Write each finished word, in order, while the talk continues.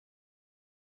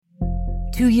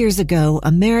2 years ago,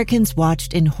 Americans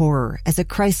watched in horror as a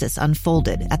crisis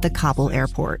unfolded at the Kabul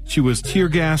airport. She was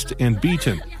tear-gassed and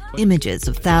beaten. Images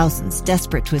of thousands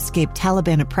desperate to escape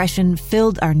Taliban oppression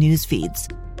filled our news feeds.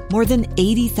 More than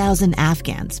 80,000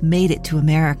 Afghans made it to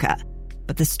America.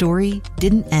 But the story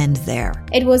didn't end there.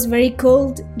 It was very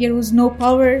cold. There was no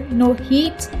power, no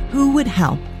heat. Who would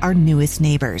help our newest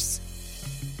neighbors?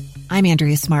 I'm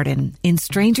Andrea Smartin. In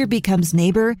Stranger Becomes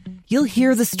Neighbor, you'll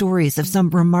hear the stories of some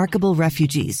remarkable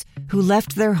refugees who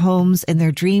left their homes and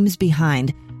their dreams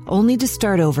behind, only to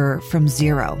start over from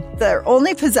zero. Their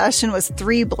only possession was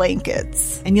 3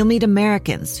 blankets. And you'll meet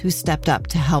Americans who stepped up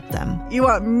to help them. You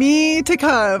want me to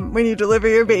come when you deliver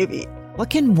your baby. What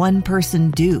can one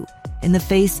person do in the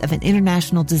face of an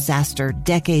international disaster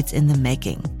decades in the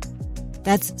making?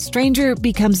 That's Stranger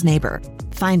Becomes Neighbor.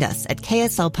 Find us at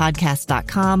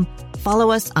kslpodcast.com.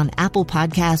 Follow us on Apple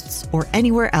Podcasts or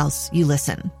anywhere else you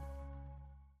listen.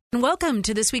 Welcome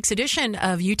to this week's edition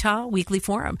of Utah Weekly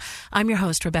Forum. I'm your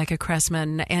host, Rebecca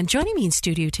Cressman, and joining me in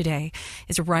studio today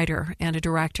is a writer and a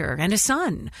director and a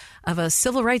son of a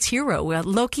civil rights hero,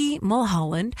 Loki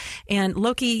Mulholland. And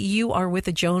Loki, you are with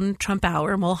the Joan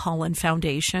Trumpauer Mulholland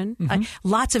Foundation. Mm-hmm.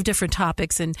 Lots of different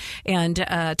topics and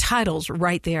titles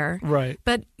right there. Right.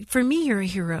 But for me, you're a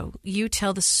hero. You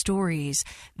tell the stories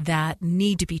that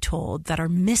need to be told, that are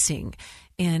missing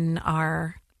in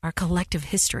our collective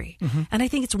history. Mm-hmm. And I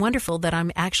think it's wonderful that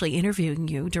I'm actually interviewing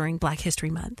you during Black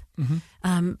History Month.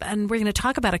 Mm-hmm. And we're going to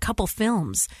talk about a couple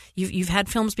films. You've had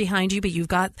films behind you, but you've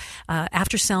got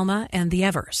After Selma and The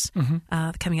Evers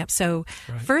coming up. So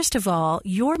First of all,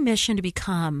 your mission to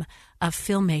become a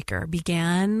filmmaker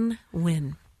began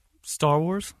when? Star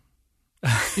Wars.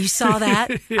 You saw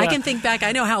that? Yeah. I can think back.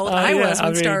 I know how old I was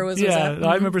when Star Wars was out.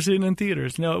 I remember seeing it in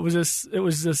theaters. No, it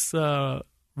was this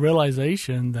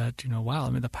realization that, wow,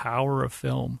 the power of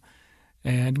film.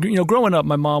 And, growing up,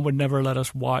 my mom would never let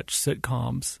us watch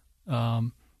sitcoms.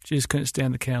 She just couldn't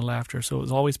stand the canned laughter. So it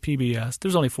was always PBS.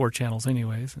 There's only 4 channels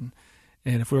anyways. And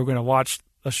if we were going to watch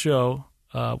a show,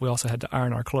 we also had to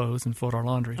iron our clothes and fold our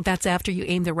laundry. That's after you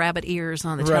aim the rabbit ears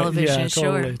on the television. Yeah,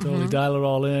 totally, Sure. dial it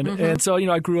all in. Mm-hmm. And so,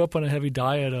 I grew up on a heavy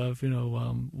diet of,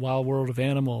 Wild World of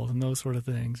Animals and those sort of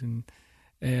things.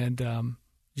 And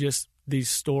just these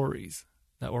stories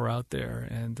that were out there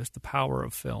and just the power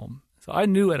of film. So I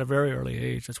knew at a very early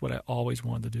age that's what I always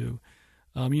wanted to do.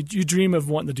 You dream of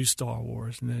wanting to do Star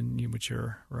Wars, and then you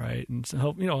mature, right? And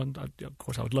so, and of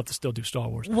course I would love to still do Star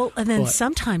Wars. Well, and then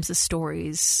sometimes the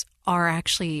stories are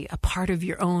actually a part of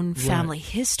your own family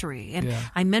history. And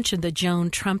I mentioned the Joan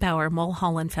Trumpauer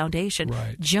Mulholland Foundation.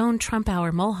 Right. Joan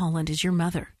Trumpauer Mulholland is your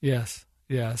mother. Yes.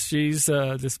 Yeah, she's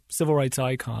this civil rights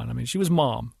icon. She was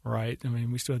mom, right?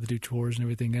 We still had to do chores and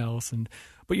everything else.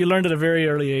 But you learned at a very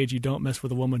early age you don't mess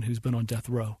with a woman who's been on death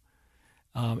row.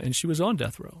 And she was on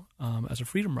death row as a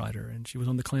freedom rider, and she was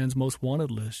on the Klan's most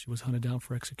wanted list. She was hunted down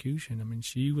for execution.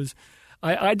 She was –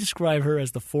 I describe her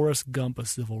as the Forrest Gump of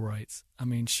civil rights.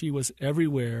 She was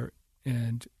everywhere,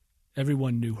 and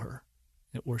everyone knew her,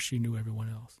 or she knew everyone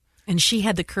else. And she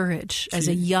had the courage as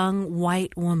a young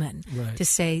white woman to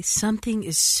say, something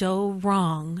is so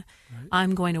wrong. Right.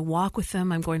 I'm going to walk with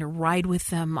them. I'm going to ride with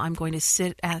them. I'm going to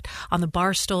sit on the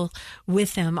bar stool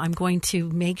with them. I'm going to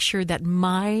make sure that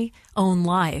my own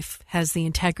life has the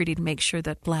integrity to make sure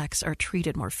that blacks are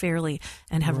treated more fairly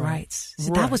and have rights.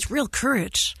 So that was real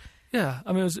courage. Yeah.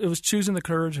 It was choosing the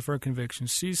courage of her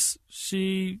convictions.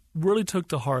 She really took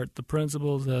to heart the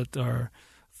principles that are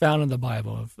found in the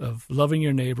Bible of loving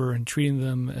your neighbor and treating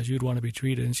them as you'd want to be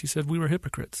treated. And she said we were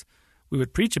hypocrites. We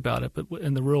would preach about it, but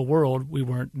in the real world, we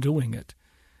weren't doing it.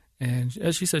 And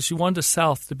as she said, she wanted the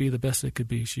South to be the best it could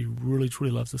be. She really,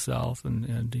 truly loves the South,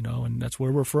 and that's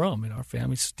where we're from. Our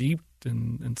family's steeped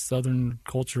in Southern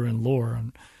culture and lore,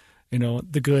 and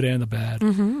the good and the bad.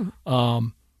 Mm-hmm.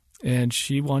 And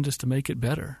she wanted us to make it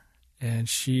better. And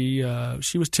she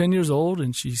was 10 years old,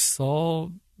 and she saw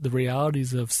the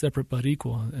realities of separate but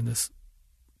equal in this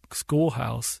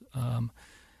schoolhouse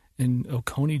in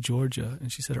Oconee, Georgia.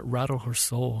 And she said it rattled her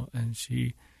soul. And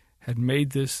she had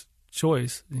made this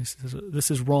choice. And she says, this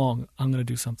is wrong. I'm going to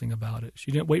do something about it. She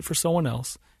didn't wait for someone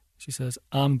else. She says,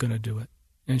 I'm going to do it.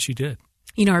 And she did.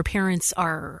 Our parents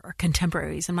are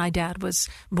contemporaries. And my dad was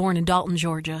born in Dalton,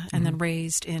 Georgia, and then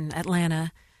raised in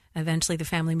Atlanta. Eventually, the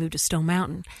family moved to Stone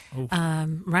Mountain.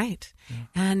 Right.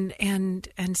 Yeah.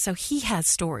 And so he has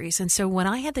stories. And so when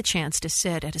I had the chance to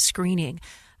sit at a screening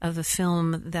of the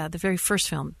film, the very first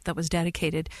film that was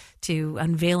dedicated to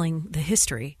unveiling the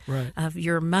history of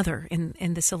your mother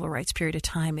in the civil rights period of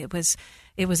time, it was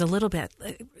it was a little bit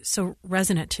so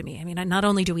resonant to me. I mean, not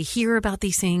only do we hear about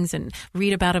these things and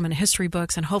read about them in history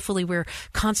books, and hopefully we're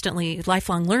constantly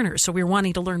lifelong learners, so we're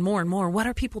wanting to learn more and more. What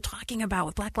are people talking about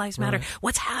with Black Lives Matter? Right.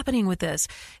 What's happening with this?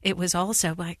 It was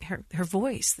also like her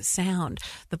voice, the sound,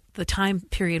 the time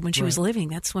period when she was living.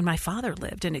 That's when my father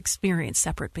lived and experienced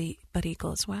separate but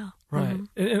equal as well. Right.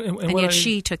 Mm-hmm. And yet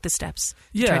she took the steps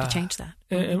to try to change that.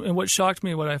 And what shocked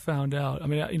me, what I found out, I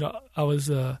mean, I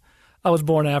was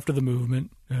born after the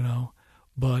movement,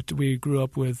 but we grew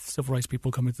up with civil rights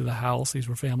people coming to the house. These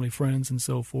were family friends and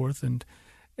so forth.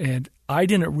 And I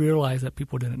didn't realize that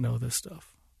people didn't know this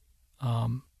stuff.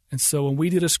 And so when we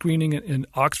did a screening in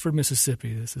Oxford,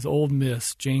 Mississippi, this is Ole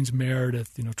Miss, James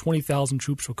Meredith, 20,000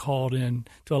 troops were called in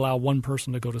to allow one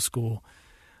person to go to school.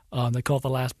 They call it the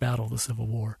last battle of the Civil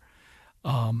War.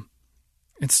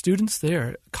 And students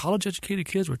there, college-educated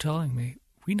kids, were telling me,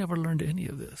 we never learned any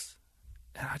of this.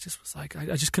 And I just was like,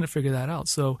 I just couldn't figure that out.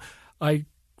 So I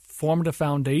formed a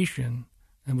foundation,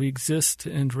 and we exist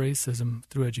to end racism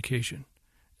through education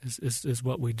is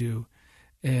what we do.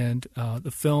 And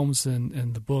the films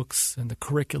and the books and the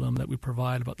curriculum that we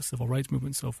provide about the civil rights movement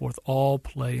and so forth all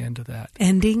play into that.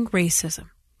 Ending racism.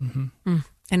 Mm-hmm.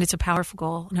 And it's a powerful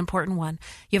goal, an important one.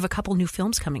 You have a couple new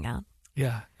films coming out.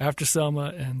 Yeah, After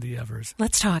Selma and The Evers.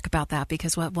 Let's talk about that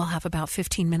because we'll have about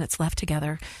 15 minutes left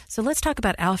together. So let's talk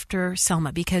about After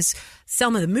Selma, because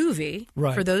Selma the movie,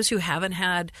 for those who haven't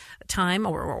had time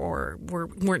or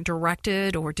weren't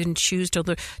directed or didn't choose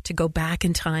to go back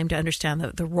in time to understand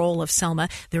the role of Selma,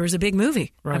 there was a big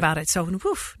movie about it. So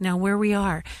now where we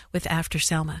are with After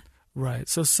Selma. Right.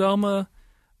 So Selma's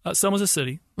a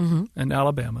city in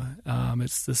Alabama.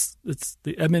 It's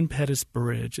the Edmund Pettus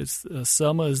Bridge.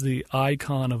 Selma is the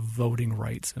icon of voting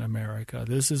rights in America.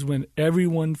 This is when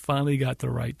everyone finally got the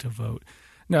right to vote.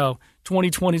 Now,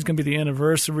 2020 is going to be the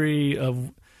anniversary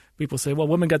of people say, well,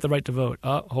 women got the right to vote.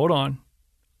 Hold on.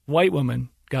 White women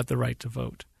got the right to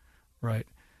vote, right?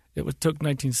 It took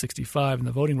 1965 and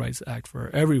the Voting Rights Act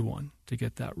for everyone to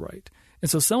get that right. And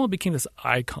so Selma became this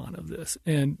icon of this.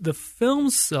 And the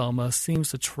film Selma seems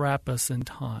to trap us in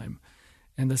time.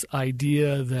 And this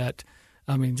idea that,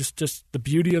 just the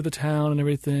beauty of the town and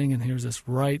everything, and here's this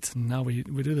right, and now we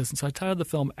do this. And so I titled the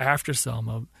film After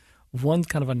Selma, one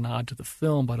kind of a nod to the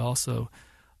film, but also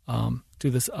to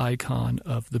this icon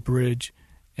of the bridge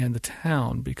and the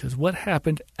town. Because what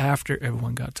happened after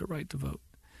everyone got the right to vote?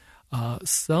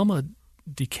 Selma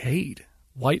decayed.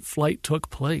 White flight took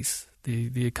place.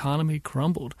 The economy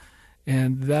crumbled,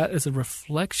 and that is a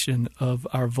reflection of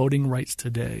our voting rights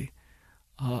today.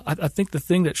 I think the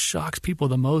thing that shocks people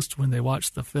the most when they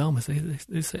watch the film is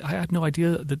they say, I had no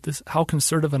idea that how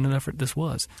concerted an effort this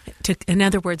was. In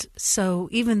other words, so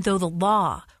even though the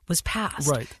law was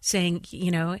passed saying,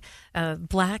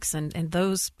 blacks and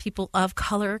those people of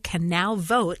color can now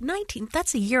vote,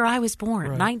 that's the year I was born,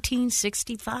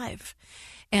 1965.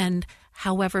 And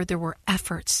however, there were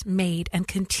efforts made and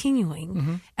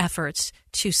continuing efforts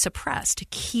to suppress, to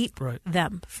keep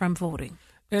them from voting.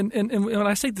 And when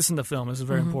I say this in the film, this is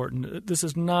very important. This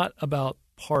is not about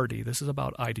party. This is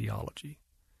about ideology.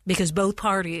 Because both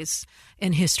parties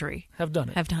in history have done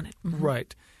it. Mm-hmm.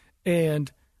 Right.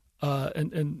 And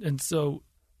so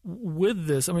with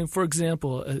this, for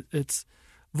example, it's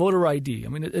voter ID.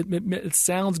 It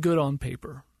sounds good on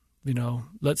paper.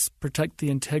 Let's protect the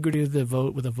integrity of the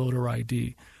vote with a voter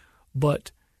ID.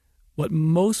 But what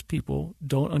most people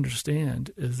don't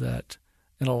understand is that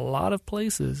in a lot of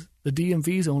places, the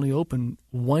DMVs only open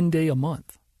one day a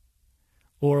month.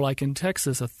 Or like in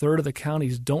Texas, a third of the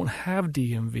counties don't have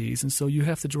DMVs, and so you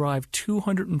have to drive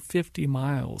 250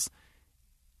 miles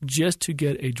just to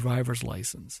get a driver's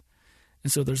license.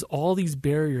 And so there's all these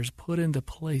barriers put into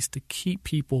place to keep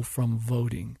people from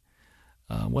voting.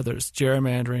 Whether it's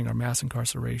gerrymandering or mass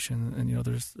incarceration, and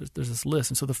there's this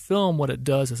list. And so the film, what it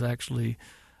does is actually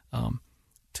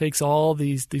takes all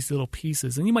these little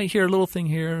pieces, and you might hear a little thing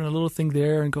here and a little thing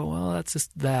there, and go, "Well, that's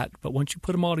just that." But once you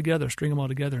put them all together, string them all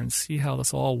together, and see how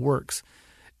this all works,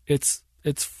 it's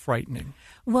frightening.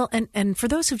 Well, and for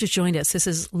those who've just joined us, this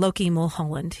is Loki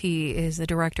Mulholland. He is the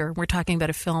director. We're talking about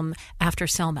a film After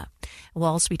Selma. We'll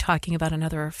also be talking about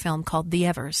another film called The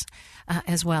Evers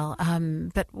as well.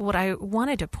 But what I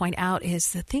wanted to point out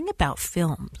is the thing about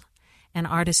films and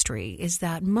artistry is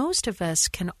that most of us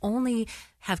can only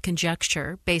have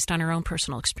conjecture based on our own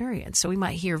personal experience. So we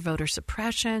might hear voter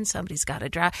suppression, somebody's got to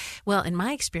drive. Well, in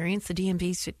my experience, the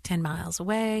DMV's 10 miles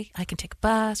away. I can take a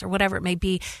bus or whatever it may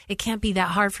be. It can't be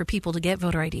that hard for people to get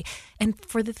voter ID. And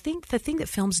for the thing that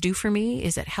films do for me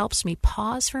is it helps me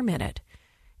pause for a minute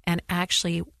and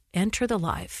actually enter the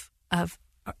life of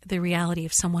the reality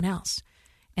of someone else.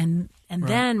 And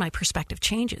then my perspective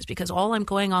changes because all I'm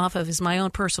going off of is my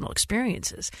own personal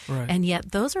experiences. Right. And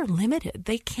yet those are limited.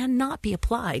 They cannot be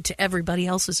applied to everybody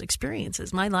else's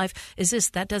experiences. My life is this.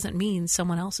 That doesn't mean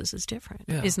someone else's is different.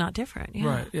 Yeah. Is not different. Yeah.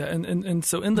 Right. Yeah. And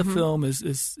so in the film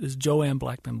is Joanne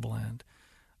Blackman Bland,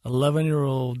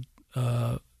 11-year-old.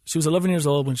 She was 11 years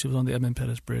old when she was on the Edmund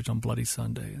Pettus Bridge on Bloody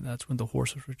Sunday, and that's when the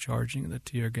horses were charging and the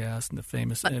tear gas and the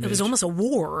famous image. It was almost a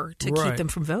war to keep them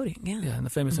from voting. Yeah. Yeah, and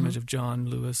the famous image of John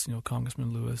Lewis,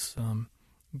 Congressman Lewis,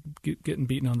 getting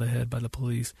beaten on the head by the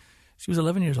police. She was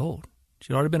 11 years old.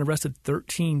 She'd already been arrested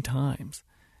 13 times,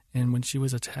 and when she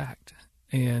was attacked,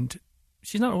 and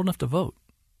she's not old enough to vote,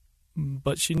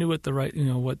 but she knew what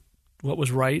what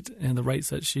was right and the rights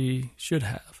that she should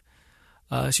have.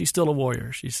 She's still a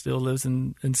warrior. She still lives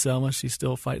in Selma. She's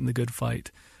still fighting the good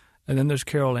fight. And then there's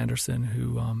Carol Anderson,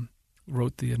 who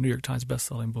wrote the New York Times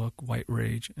bestselling book, White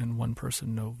Rage, and One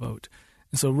Person, No Vote.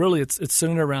 And so really it's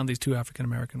centered around these two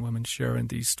African-American women sharing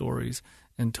these stories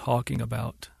and talking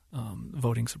about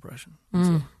voting suppression.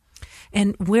 So,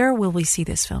 and where will we see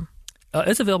this film?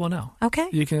 it's available now. Okay.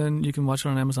 You can watch it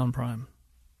on Amazon Prime.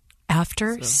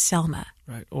 After Selma.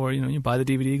 Right. Or, you buy the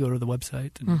DVD, go to the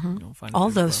website, and find all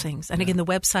those things. And again, the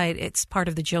website, it's part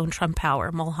of the Joan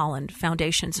Trumpauer Mulholland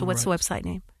Foundation. So what's the website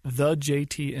name?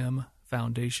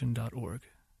 TheJTMFoundation.org.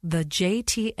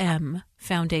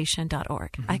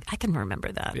 TheJTMFoundation.org. I can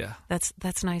remember that. Yeah.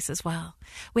 That's nice as well.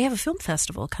 We have a film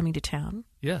festival coming to town.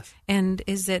 Yes. And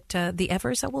is it the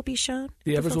Evers that will be shown?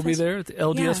 The Evers will be there at the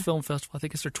LDS Film Festival. I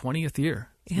think it's their 20th year,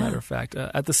 as a matter of fact,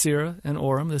 at the Sierra in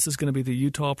Orem. This is going to be the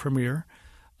Utah premiere.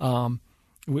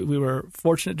 We were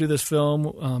fortunate to do this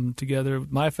film together,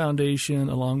 my foundation,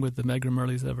 along with the Medgar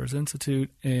Murley's Evers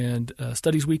Institute, and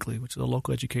Studies Weekly, which is a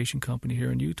local education company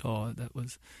here in Utah. That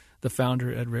was the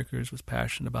founder, Ed Rickers, was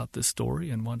passionate about this story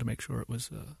and wanted to make sure it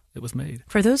was made.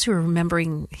 For those who are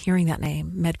remembering hearing that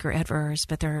name, Medgar Evers,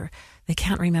 but they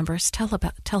can't remember us, tell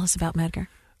us about Medgar.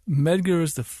 Medgar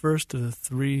is the first of the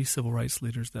 3 civil rights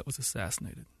leaders that was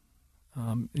assassinated.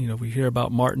 We hear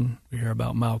about Martin, we hear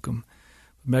about Malcolm.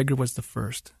 Medgar was the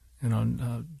first, and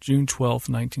on June 12,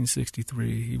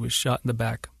 1963, he was shot in the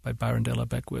back by Byron Della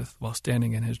Beckwith while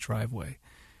standing in his driveway.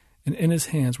 And in his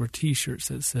hands were T-shirts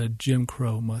that said, "Jim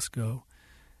Crow must go."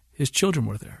 His children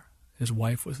were there. His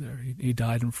wife was there. He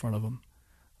died in front of them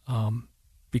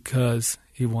because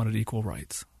he wanted equal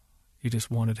rights. He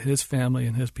just wanted his family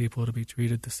and his people to be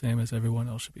treated the same as everyone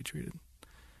else should be treated.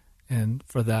 And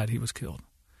for that, he was killed.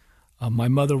 My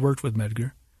mother worked with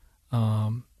Medgar.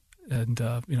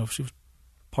 She was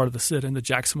part of the sit-in, the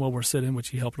Jacksonville War sit-in, which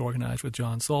he helped organize with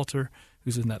John Salter,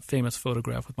 who's in that famous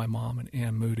photograph with my mom and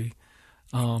Ann Moody.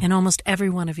 And almost every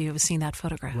one of you have seen that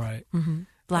photograph. Right. Mm-hmm.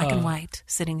 Black and white,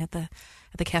 sitting at the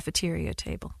cafeteria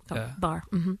table, bar.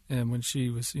 Mm-hmm. And when she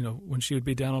was, when she would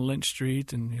be down on Lynch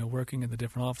Street and, working in the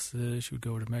different offices, she would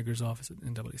go to Medgar's office at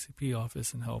NAACP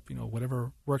office and help,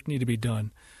 whatever work needed to be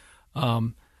done.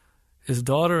 His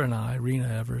daughter and I, Rena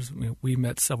Evers, we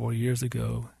met several years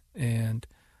ago. And,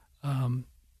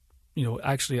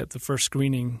 actually at the first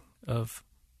screening of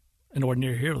An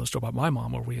Ordinary Hero, the story about my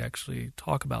mom, where we actually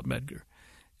talk about Medgar.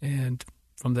 And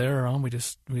from there on, we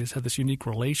just had this unique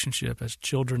relationship as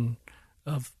children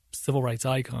of civil rights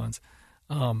icons,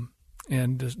 and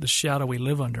the shadow we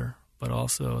live under, but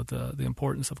also the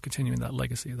importance of continuing that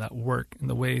legacy, that work in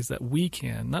the ways that we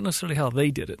can, not necessarily how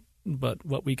they did it, but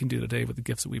what we can do today with the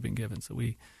gifts that we've been given. So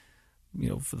we,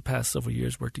 for the past several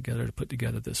years, worked together to put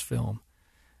together this film.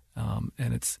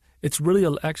 And it's really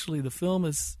actually the film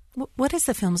is... What is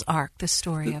the film's arc, the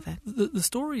story of it? The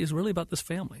story is really about this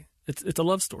family. It's a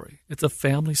love story. It's a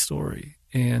family story.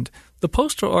 And the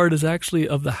poster art is actually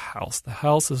of the house. The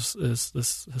house is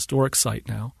this historic site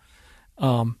now.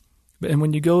 And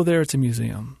when you go there, it's a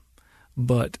museum.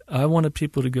 But I wanted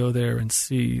people to go there and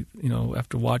see,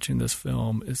 after watching this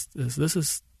film,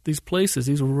 these places,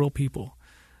 these were real people.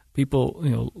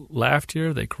 People, laughed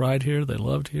here, they cried here, they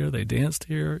loved here, they danced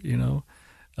here, they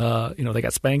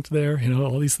got spanked there,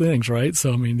 all these things, right?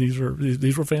 So, these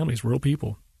were families, real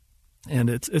people.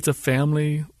 And it's a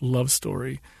family love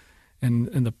story, and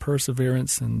the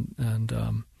perseverance and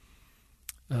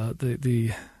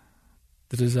the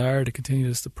desire to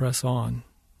continue to press on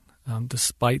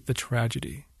despite the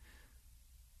tragedy.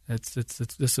 It's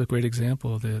just a great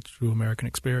example of the true American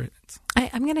experience.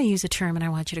 I'm going to use a term, and I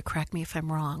want you to correct me if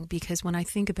I'm wrong, because when I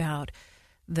think about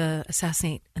the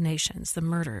assassinations, the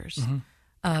murders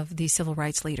of these civil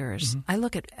rights leaders, I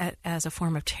look at it as a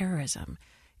form of terrorism.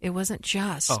 It wasn't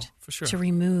just to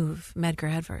remove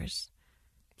Medgar Evers.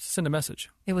 Send a message.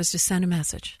 It was to send a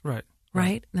message. Right.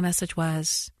 The message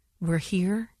was, we're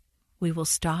here. We will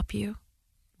stop you.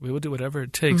 We will do whatever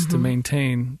it takes to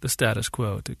maintain the status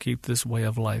quo, to keep this way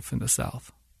of life in the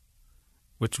South,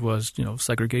 which was,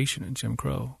 segregation and Jim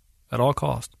Crow at all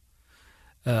cost.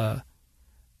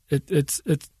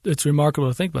 It's remarkable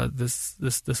to think about.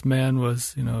 This man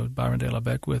was, Byron de la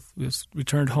Beckwith, was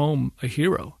returned home a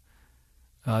hero.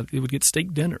 He would get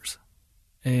steak dinners,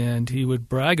 and he would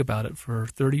brag about it for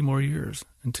 30 more years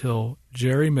until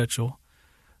Jerry Mitchell,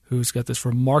 who's got this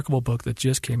remarkable book that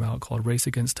just came out called Race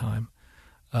Against Time,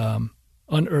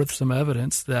 unearthed some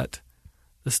evidence that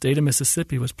the state of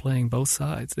Mississippi was playing both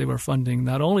sides. They were funding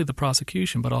not only the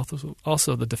prosecution but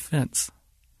also the defense.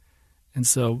 And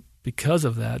so because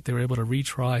of that, they were able to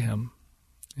retry him,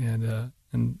 and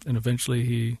eventually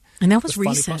he. And that was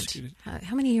recent.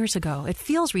 How many years ago? It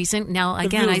feels recent. Now,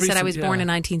 again, I said I was born in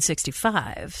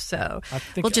 1965, so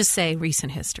we'll just say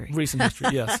recent history. Recent history,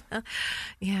 yes.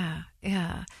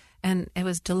 Yeah. And it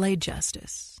was delayed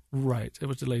justice. Right. It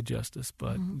was delayed justice,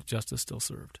 but justice still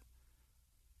served.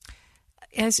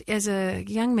 As a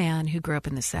young man who grew up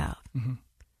in the South,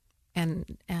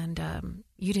 and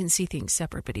you didn't see things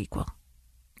separate but equal.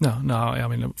 No. I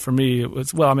mean, for me, it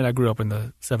was. Well, I mean, I grew up in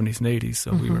the 70s and 80s,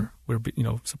 so we were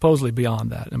supposedly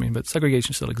beyond that. I mean, but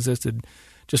segregation still existed,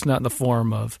 just not in the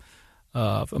form of.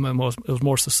 It was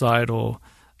more societal,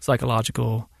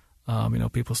 psychological.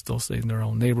 People still stayed in their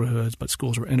own neighborhoods, but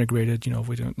schools were integrated.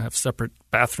 We didn't have separate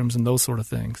bathrooms and those sort of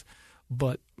things.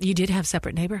 But you did have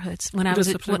separate neighborhoods when I was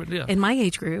in my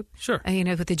age group. Sure,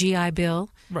 with the GI Bill,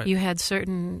 right. You had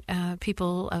certain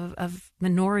people of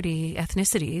minority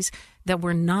ethnicities that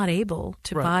were not able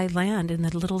to buy land in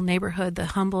the little neighborhood, the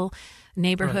humble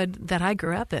neighborhood that I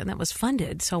grew up in, that was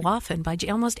funded so often by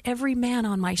almost every man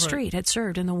on my street had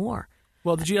served in the war.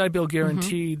 Well, the GI Bill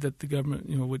guaranteed that the government,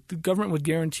 the government would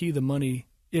guarantee the money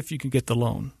if you could get the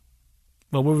loan.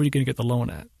 Well, where were you going to get the loan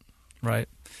at, right?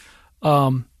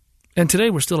 And today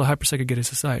we're still a hyper-segregated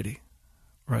society,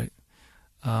 right?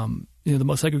 The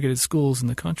most segregated schools in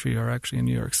the country are actually in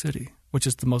New York City, which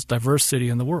is the most diverse city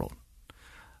in the world.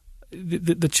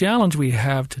 The challenge we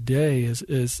have today is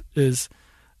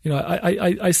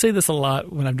I say this a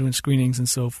lot when I'm doing screenings and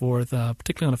so forth,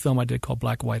 particularly on a film I did called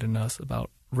Black, White, and Us about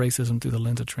racism through the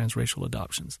lens of transracial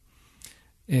adoptions.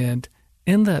 And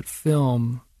in that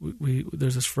film,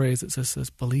 there's this phrase that says,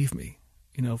 "Believe me,"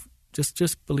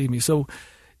 just believe me. So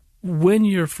when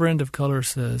your friend of color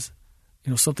says,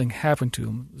 something happened to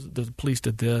him, the police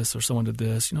did this or someone did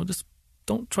this, just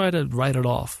don't try to write it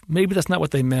off. Maybe that's not what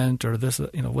they meant or this,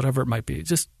 whatever it might be.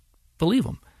 Just believe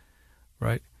them,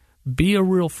 right? Be a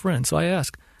real friend. So I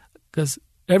ask, because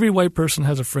every white person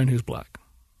has a friend who's black,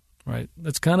 right?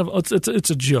 That's kind of,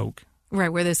 it's a joke. Right,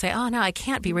 where they say, oh, no, I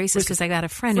can't be racist because I got a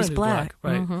friend who's black.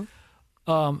 Right.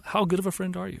 How good of a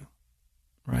friend are you,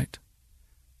 right?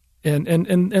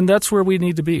 And that's where we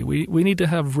need to be. We need to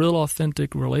have real,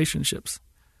 authentic relationships,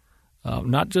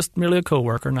 not just merely a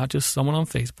coworker, not just someone on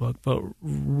Facebook, but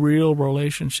real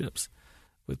relationships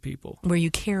with people. Where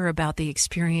you care about the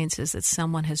experiences that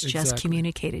someone has just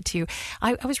communicated to you.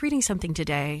 I was reading something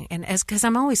today, and because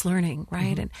I'm always learning,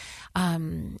 right?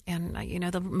 And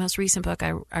the most recent book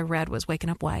I read was Waking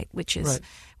Up White, which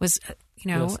was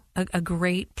a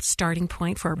great starting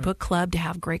point for our book club to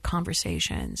have great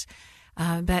conversations.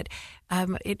 But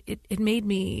it made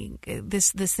me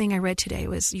this thing I read today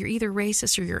was you're either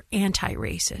racist or you're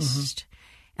anti-racist,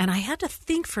 and I had to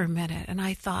think for a minute, and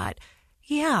I thought,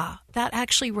 yeah, that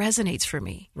actually resonates for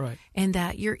me, right? And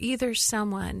that you're either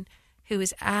someone who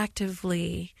is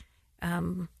actively,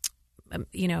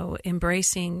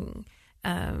 embracing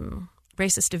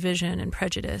racist division and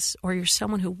prejudice, or you're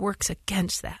someone who works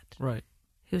against that, right?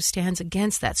 Who stands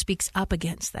against that, speaks up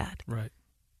against that, right?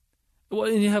 Well,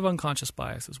 and you have unconscious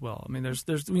bias as well. I mean, there's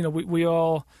we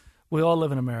all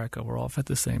live in America. We're all fed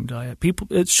the same diet.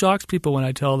 It shocks people when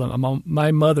I tell them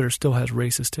my mother still has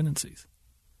racist tendencies.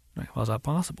 Right? How's that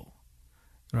possible?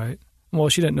 Right? Well,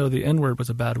 she didn't know the N-word was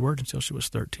a bad word until she was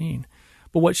 13.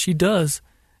 But what she does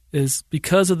is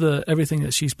because of everything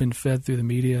that she's been fed through the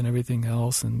media and everything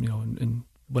else, and and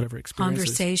whatever experiences,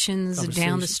 conversations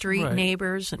down the street,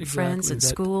 neighbors and friends at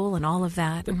school, and all of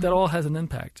that. That all has an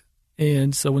impact.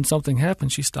 And so when something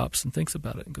happens, she stops and thinks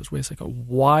about it and goes, wait a second,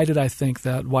 why did I think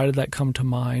that? Why did that come to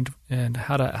mind? And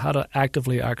how to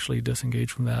actively actually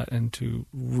disengage from that and to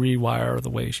rewire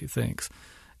the way she thinks.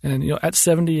 And, at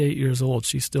 78 years old,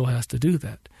 she still has to do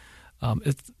that.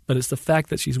 But it's the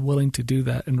fact that she's willing to do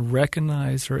that and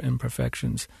recognize her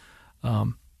imperfections.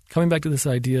 Coming back to this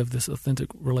idea of this authentic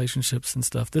relationships and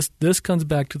stuff, this comes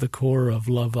back to the core of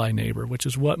love thy neighbor, which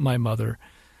is what my mother,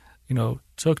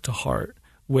 took to heart.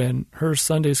 When her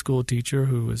Sunday school teacher,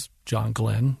 who was John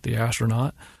Glenn, the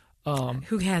astronaut,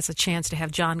 Who has a chance to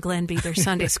have John Glenn be their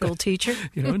Sunday school teacher?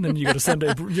 And then you go to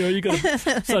Sunday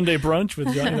brunch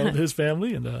with John, his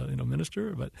family and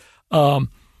minister. But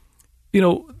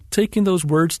taking those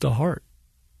words to heart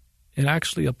and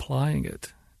actually applying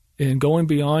it and going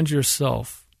beyond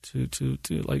yourself to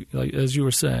like as you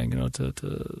were saying,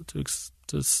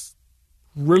 to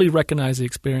really recognize the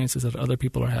experiences that other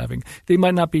people are having. They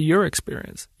might not be your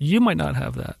experience. You might not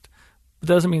have that. It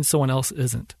doesn't mean someone else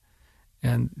isn't.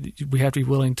 And we have to be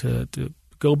willing to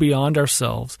go beyond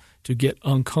ourselves, to get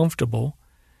uncomfortable,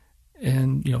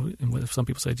 and and some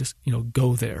people say just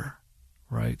go there,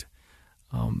 right?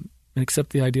 And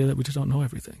accept the idea that we just don't know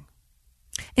everything.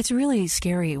 It's really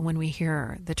scary when we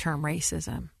hear the term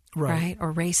racism, right?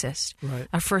 Or racist. Right.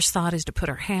 Our first thought is to put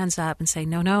our hands up and say,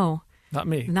 no. Not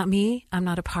me. Not me. I'm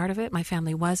not a part of it. My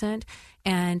family wasn't.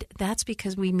 And that's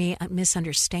because we may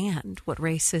misunderstand what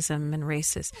racism and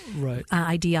racist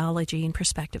ideology and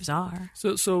perspectives are.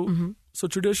 So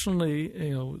traditionally,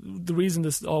 the reason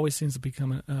this always seems to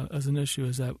become as an issue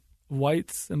is that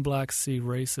whites and blacks see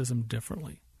racism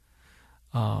differently.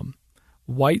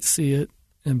 Whites see it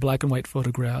in black and white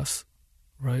photographs,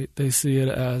 right? They see it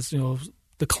as,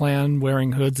 the Klan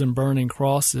wearing hoods and burning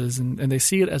crosses, and they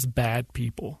see it as bad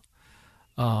people.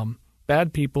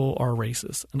 Bad people are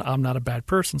racist, and I'm not a bad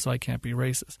person, so I can't be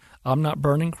racist. I'm not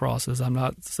burning crosses. I'm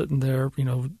not sitting there,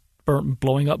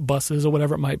 blowing up buses or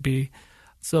whatever it might be.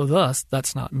 So thus,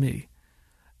 that's not me.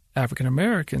 African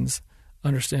Americans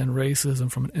understand racism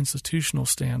from an institutional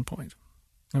standpoint.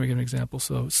 Let me give an example.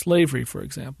 So slavery, for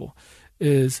example,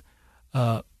 is,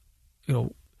 it's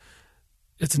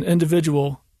an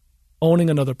individual owning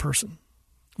another person.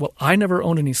 Well, I never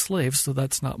owned any slaves, so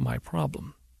that's not my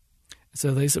problem.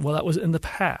 So they said, well, that was in the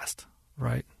past,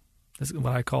 right? That's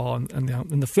what I call in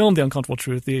the film The Uncomfortable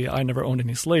Truth, the I never owned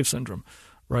any slave syndrome,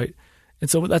 right? And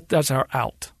so that's our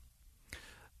out.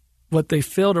 What they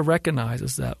fail to recognize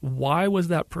is that why was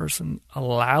that person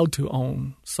allowed to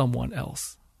own someone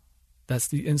else? That's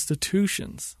the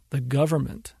institutions, the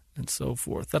government, and so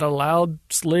forth, that allowed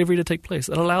slavery to take place,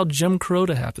 that allowed Jim Crow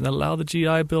to happen, that allowed the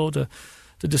GI Bill to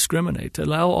discriminate, to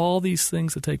allow all these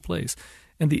things to take place.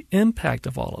 And the impact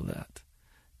of all of that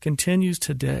continues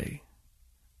today.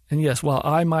 And yes, while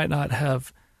I might not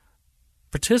have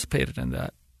participated in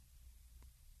that,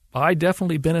 I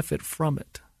definitely benefit from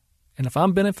it. And if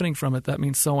I'm benefiting from it, that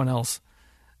means someone else,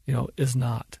 is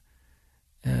not.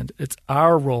 And it's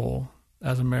our role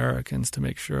as Americans to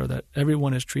make sure that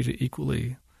everyone is treated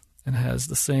equally and has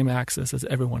the same access as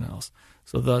everyone else.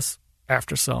 So thus,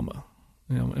 after Selma,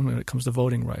 and when it comes to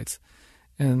voting rights,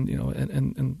 and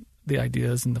the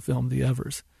ideas in the film The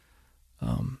Evers,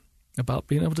 about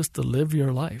being able just to live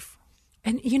your life.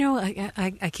 And,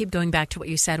 I keep going back to what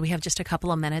you said. We have just a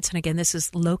couple of minutes. And again, this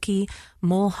is Loki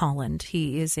Mulholland.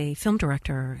 He is a film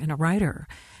director and a writer,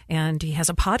 and he has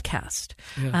a podcast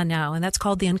now, and that's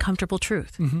called The Uncomfortable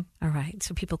Truth. Mm-hmm. All right.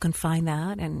 So people can find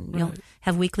that, and you'll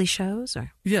have weekly shows?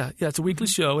 Or Yeah, it's a weekly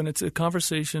show, and it's a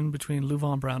conversation between Lou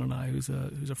Von Brown and I, who's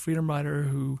a freedom rider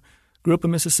who grew up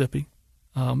in Mississippi,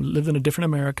 lived in a different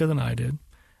America than I did.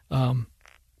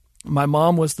 My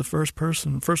mom was the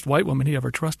first white woman he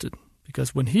ever trusted,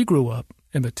 because when he grew up,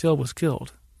 Emmett Till was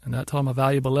killed, and that taught him a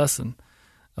valuable lesson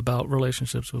about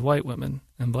relationships with white women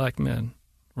and black men,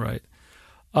 right?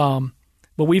 But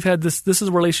we've had this is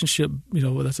a relationship,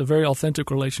 that's a very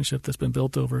authentic relationship that's been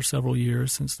built over several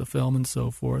years since the film and so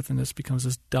forth, and this becomes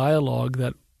this dialogue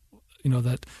that,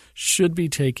 that should be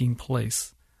taking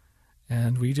place.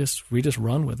 And we just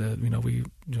run with it.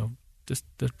 Just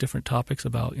the different topics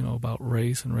about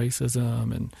race and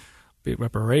racism and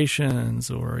reparations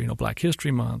or Black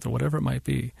History Month or whatever it might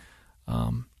be,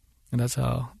 and that's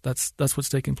what's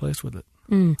taking place with it.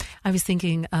 I was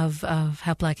thinking of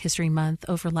how Black History Month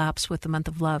overlaps with the month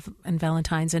of love and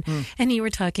Valentine's, and you were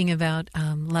talking about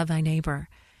love thy neighbor,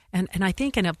 and I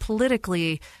think in a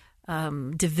politically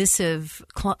divisive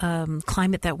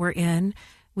climate that we're in,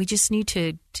 we just need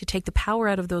to take the power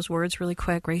out of those words really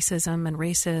quick, racism and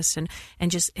racist,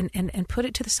 and just put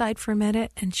it to the side for a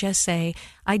minute and just say,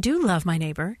 I do love my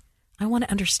neighbor. I want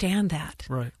to understand that.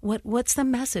 Right. What's the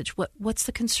message? What's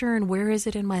the concern? Where is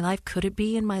it in my life? Could it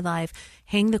be in my life?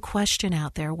 Hang the question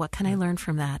out there. What can I learn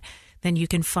from that? Then you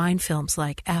can find films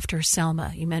like After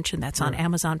Selma. You mentioned that's on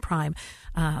Amazon Prime.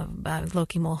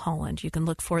 Loki Mulholland. You can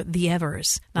look for The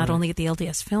Evers, not only at the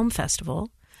LDS Film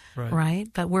Festival, right?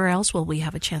 But where else will we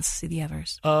have a chance to see the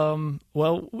Evers?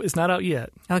 Well, it's not out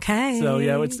yet. Okay. So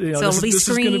yeah, it's, so this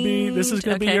is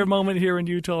going to be your moment here in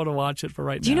Utah to watch it for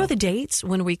right now. Do you know the dates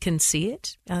when we can see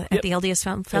it at the LDS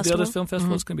Film Festival? At the LDS Film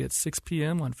Festival, it's going to be at 6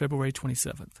 p.m. on February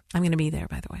 27th. I'm going to be there,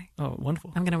 by the way. Oh,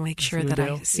 wonderful. I'm going to make sure that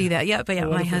I see that. Yeah, but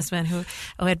my husband, who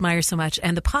I admire so much.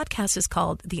 And the podcast is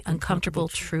called The Uncomfortable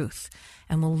Truth.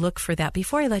 And we'll look for that.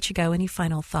 Before I let you go, any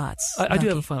final thoughts? I do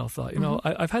have a final thought. You know,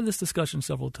 I've had this discussion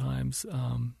several times.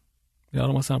 I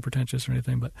don't want to sound pretentious or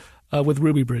anything, but with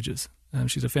Ruby Bridges.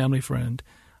 She's a family friend.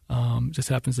 Just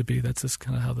happens to be that's just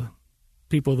kind of how the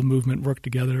people of the movement work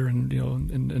together and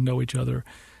and know each other.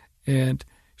 And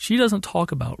she doesn't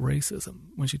talk about racism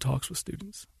when she talks with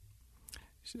students.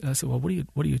 I said, well,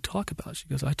 what do you talk about? She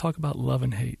goes, I talk about love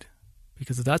and hate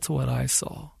because that's what I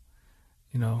saw.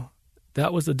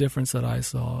 That was the difference that I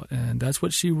saw, and that's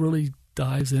what she really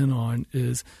dives in on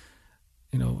is,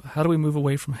 how do we move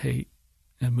away from hate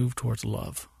and move towards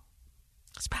love?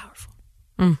 That's powerful.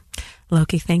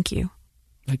 Loki, thank you.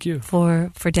 Thank you.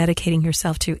 For dedicating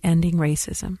yourself to ending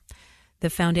racism. The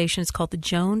foundation is called the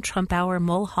Joan Trumpauer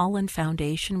Mulholland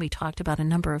Foundation. We talked about a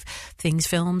number of things,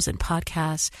 films and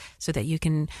podcasts, so that you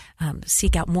can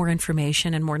seek out more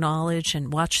information and more knowledge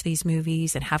and watch these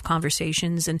movies and have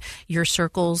conversations in your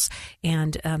circles.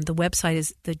 And the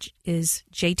website is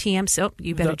JTM. So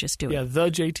you better just do it. Yeah, the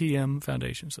JTM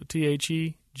Foundation. So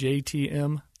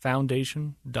THEJTM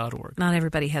Foundation.org. Not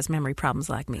everybody has memory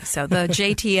problems like me. So the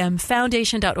JTM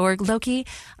Foundation.org. Loki,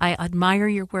 I admire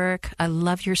your work. I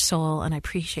love your soul, and I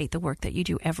appreciate the work that you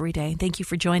do every day. Thank you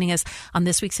for joining us on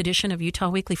this week's edition of Utah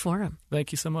Weekly Forum.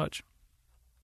 Thank you so much.